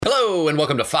Hello, and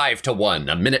welcome to 5 to 1,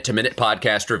 a minute-to-minute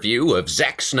podcast review of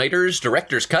Zack Snyder's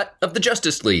director's cut of the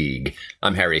Justice League.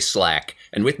 I'm Harry Slack,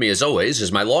 and with me as always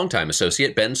is my longtime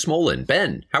associate, Ben Smolin.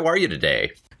 Ben, how are you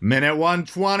today? Minute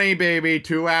 120, baby.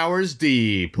 2 hours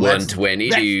deep. 120,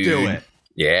 let's dude. do it.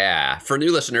 Yeah. For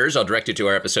new listeners, I'll direct you to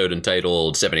our episode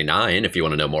entitled 79 if you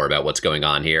want to know more about what's going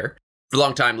on here. For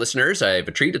longtime listeners, I have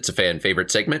a treat. It's a fan favorite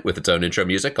segment with its own intro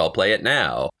music. I'll play it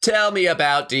now. Tell me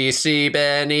about DC,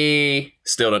 Benny.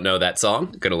 Still don't know that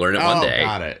song. Gonna learn it one day.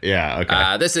 Got it. Yeah,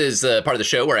 okay. This is part of the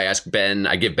show where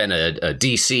I give Ben a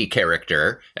DC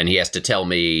character, and he has to tell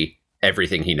me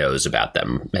everything he knows about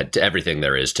them, everything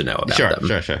there is to know about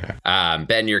them. Sure.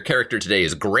 Ben, your character today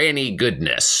is Granny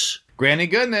Goodness. Granny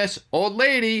Goodness, old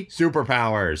lady,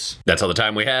 superpowers. That's all the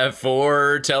time we have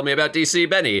for Tell Me About DC,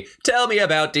 Benny. Tell me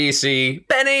about DC,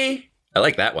 Benny. I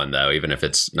like that one, though, even if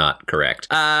it's not correct.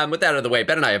 With that out of the way,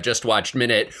 Ben and I have just watched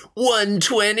minute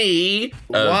 120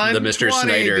 of the Mr.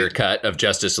 Snyder cut of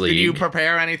Justice League. Did you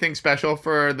prepare anything special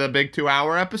for the big 2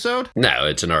 hour episode? No,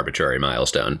 it's an arbitrary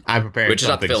milestone. I prepared which is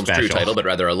not the something film's special. true title, but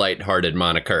rather a lighthearted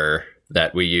moniker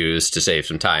that we use to save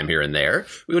some time here and there.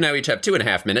 We will now each have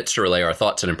 2.5 minutes to relay our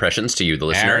thoughts and impressions to you, the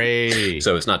listener. Harry,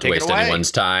 so as not to waste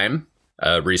anyone's time,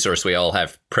 a resource we all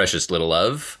have precious little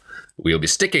of. We'll be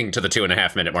sticking to the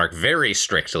 2.5 minute mark very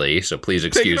strictly, so please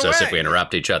excuse us if we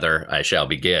interrupt each other. I shall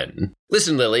begin.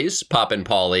 Listen, Lilies, Poppin'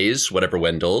 Pollies, whatever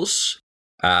Wendells,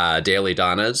 Daily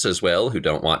Donnas as well, who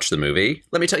don't watch the movie.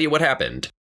 Let me tell you what happened.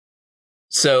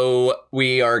 So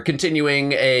we are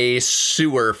continuing a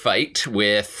sewer fight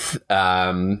with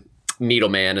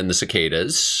Needleman and the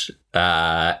cicadas,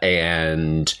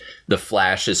 and the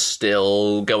Flash is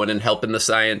still going and helping the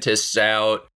scientists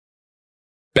out.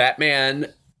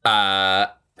 Batman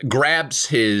grabs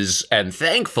his, and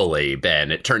thankfully,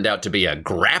 Ben, it turned out to be a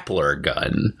grappler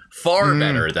gun, far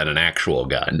better than an actual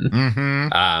gun.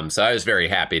 Mm-hmm. So I was very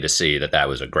happy to see that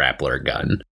was a grappler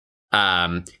gun.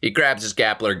 He grabs his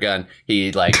grappler gun,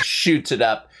 he shoots it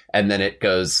up, and then it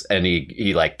goes, and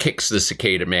he kicks the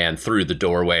cicada man through the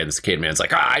doorway, and the cicada man's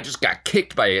like, I just got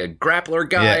kicked by a grappler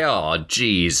guy. Yeah. Oh,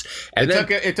 geez. And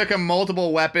it took him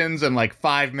multiple weapons and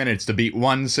 5 minutes to beat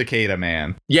one cicada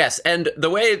man. Yes, and the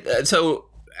way, so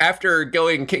after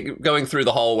going through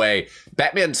the hallway,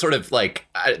 Batman sort of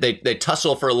they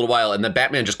tussle for a little while, and then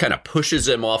Batman just kind of pushes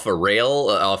him off a rail,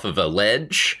 off of a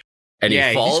ledge. And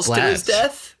he falls to his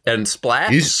death and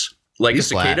splats like a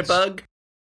cicada bug.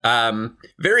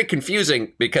 Very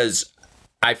confusing because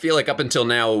I feel like up until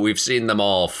now we've seen them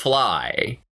all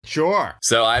fly. Sure.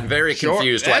 So I'm very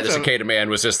confused why the cicada man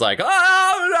was just I've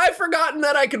forgotten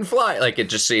that I can fly. It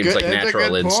just seems like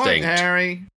natural instinct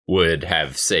Harry. Would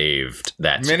have saved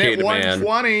that cicada man. Minute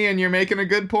 120 and you're making a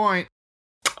good point.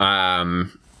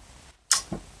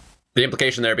 The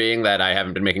implication there being that I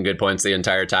haven't been making good points the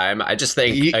entire time. I just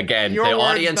think, again, the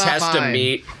audience has to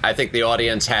meet. I think the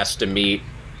audience has to meet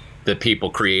the people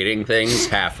creating things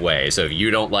halfway. So if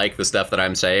you don't like the stuff that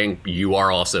I'm saying, you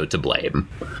are also to blame.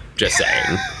 Just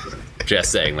saying.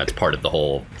 Just saying, that's part of the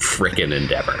whole frickin'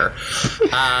 endeavor.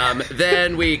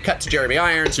 Then we cut to Jeremy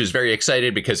Irons, who's very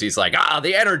excited because he's like,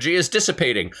 the energy is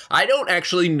dissipating. I don't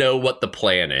actually know what the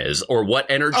plan is or what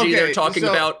energy they're talking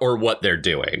about or what they're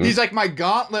doing. He's like, my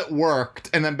gauntlet worked.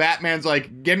 And then Batman's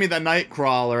like, give me the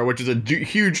Nightcrawler, which is a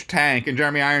huge tank. And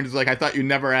Jeremy Irons is like, I thought you'd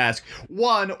never ask.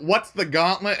 1, what's the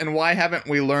gauntlet and why haven't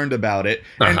we learned about it?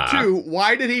 And 2,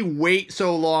 why did he wait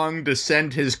so long to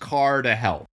send his car to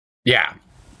help?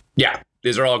 Yeah,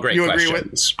 these are all great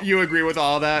questions. You agree with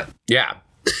all that? Yeah.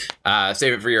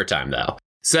 Save it for your time, though.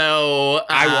 So,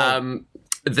 I won't.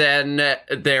 Then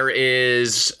there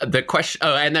is the question.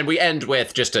 Oh, and then we end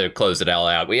with, just to close it all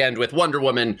out, we end with Wonder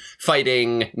Woman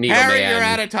fighting Needleman. Harry, you're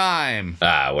out of time.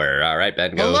 We're all right,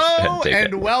 Ben. Go Hello,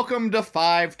 and welcome to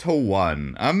 5 to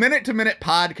 1, a minute-to-minute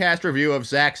podcast review of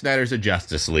Zack Snyder's The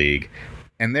Justice League.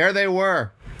 And there they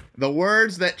were, the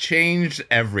words that changed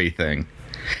everything.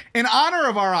 In honor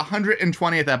of our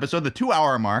 120th episode, the 2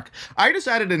 hour mark, I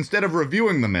decided instead of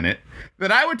reviewing the minute,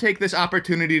 that I would take this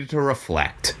opportunity to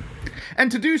reflect.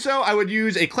 And to do so, I would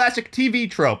use a classic TV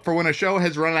trope for when a show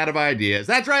has run out of ideas.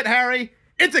 That's right, Harry,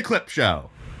 it's a clip show.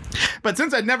 But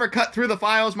since I'd never cut through the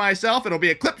files myself, it'll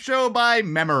be a clip show by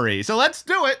memory. So let's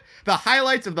do it! The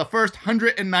highlights of the first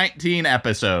 119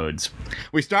 episodes.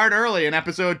 We start early in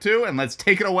episode 2, and let's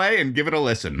take it away and give it a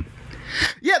listen.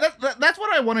 Yeah, that's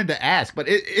what I wanted to ask, but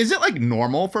is it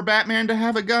normal for Batman to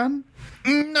have a gun?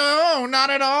 No, not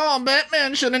at all.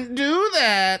 Batman shouldn't do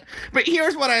that. But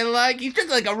here's what I like. He's just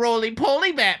like a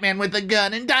roly-poly Batman with a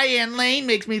gun, and Diane Lane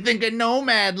makes me think of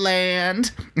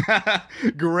Nomadland.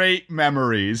 Great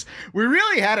memories. We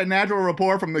really had a natural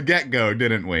rapport from the get-go,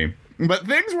 didn't we? But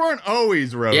things weren't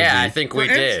always rosy. Yeah, I think we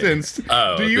did. For instance,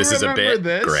 oh, do you this is a remember bit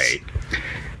this? great.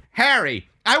 Harry,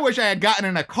 I wish I had gotten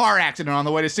in a car accident on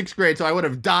the way to 6th grade so I would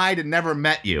have died and never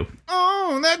met you.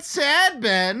 Oh, that's sad,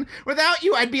 Ben. Without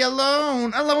you, I'd be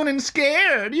alone and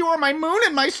scared. You are my moon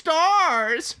and my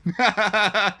stars.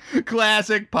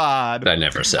 Classic pod. I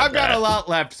never said that. I've got a lot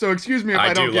left, so excuse me if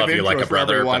I don't give do love you like a intros for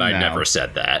brother, everyone but I now. never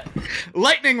said that.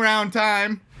 Lightning round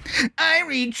time. I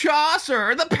read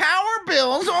Chaucer, the power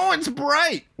bills, oh, it's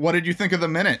bright. What did you think of the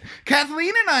minute?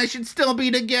 Kathleen and I should still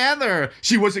be together.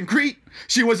 She was in Crete.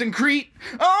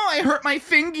 Oh, I hurt my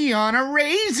fingy on a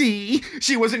raisy.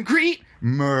 She was in Crete.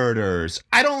 Murders.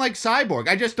 I don't like Cyborg.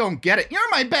 I just don't get it. You're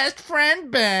my best friend,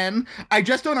 Ben. I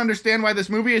just don't understand why this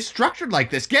movie is structured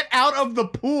like this. Get out of the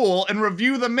pool and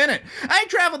review the minute. I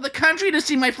traveled the country to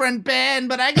see my friend Ben,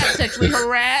 but I got sexually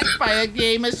harassed by a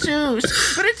gay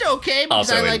masseuse. But it's okay because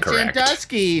Also I like incorrect.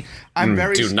 Sandusky. I'm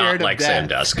very do scared not of like death.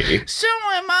 Sandusky. So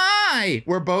am I.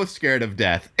 We're both scared of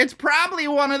death. It's probably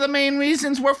one of the main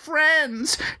reasons we're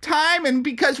friends. Time and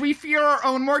because we fear our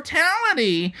own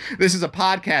mortality. This is a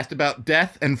podcast about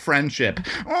death and friendship.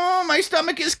 Oh, my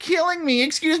stomach is killing me.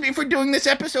 Excuse me for doing this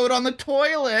episode on the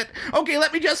toilet. Okay,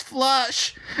 let me just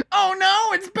flush. Oh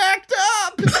no, it's backed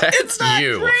up. That's It's not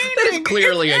you. draining. That is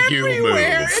clearly It's a you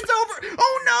everywhere. move. It's over.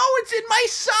 Oh no, it's in my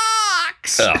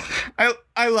socks. Ugh.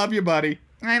 I love you, buddy.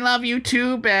 I love you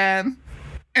too, Ben.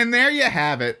 And there you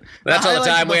have it. That's all the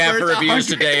highlights time of we have for first reviews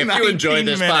today. If you enjoyed 119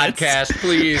 this minutes. podcast,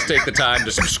 please take the time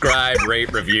to subscribe,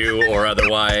 rate, review, or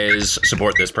otherwise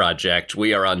support this project.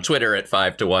 We are on Twitter at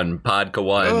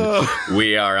 5to1podca1.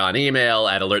 We are on email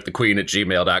at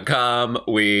alertthequeen@gmail.com.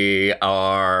 We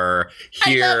are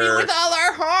here. I love you with all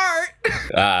our heart.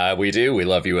 We do. We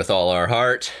love you with all our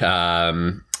heart.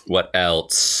 What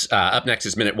else? Up next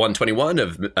is minute 121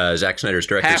 of Zack Snyder's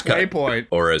Director's Halfway Cut. point.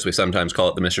 Or as we sometimes call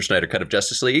it, the Mr. Snyder Cut of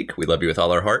Justice League. We love you with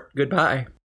all our heart. Goodbye.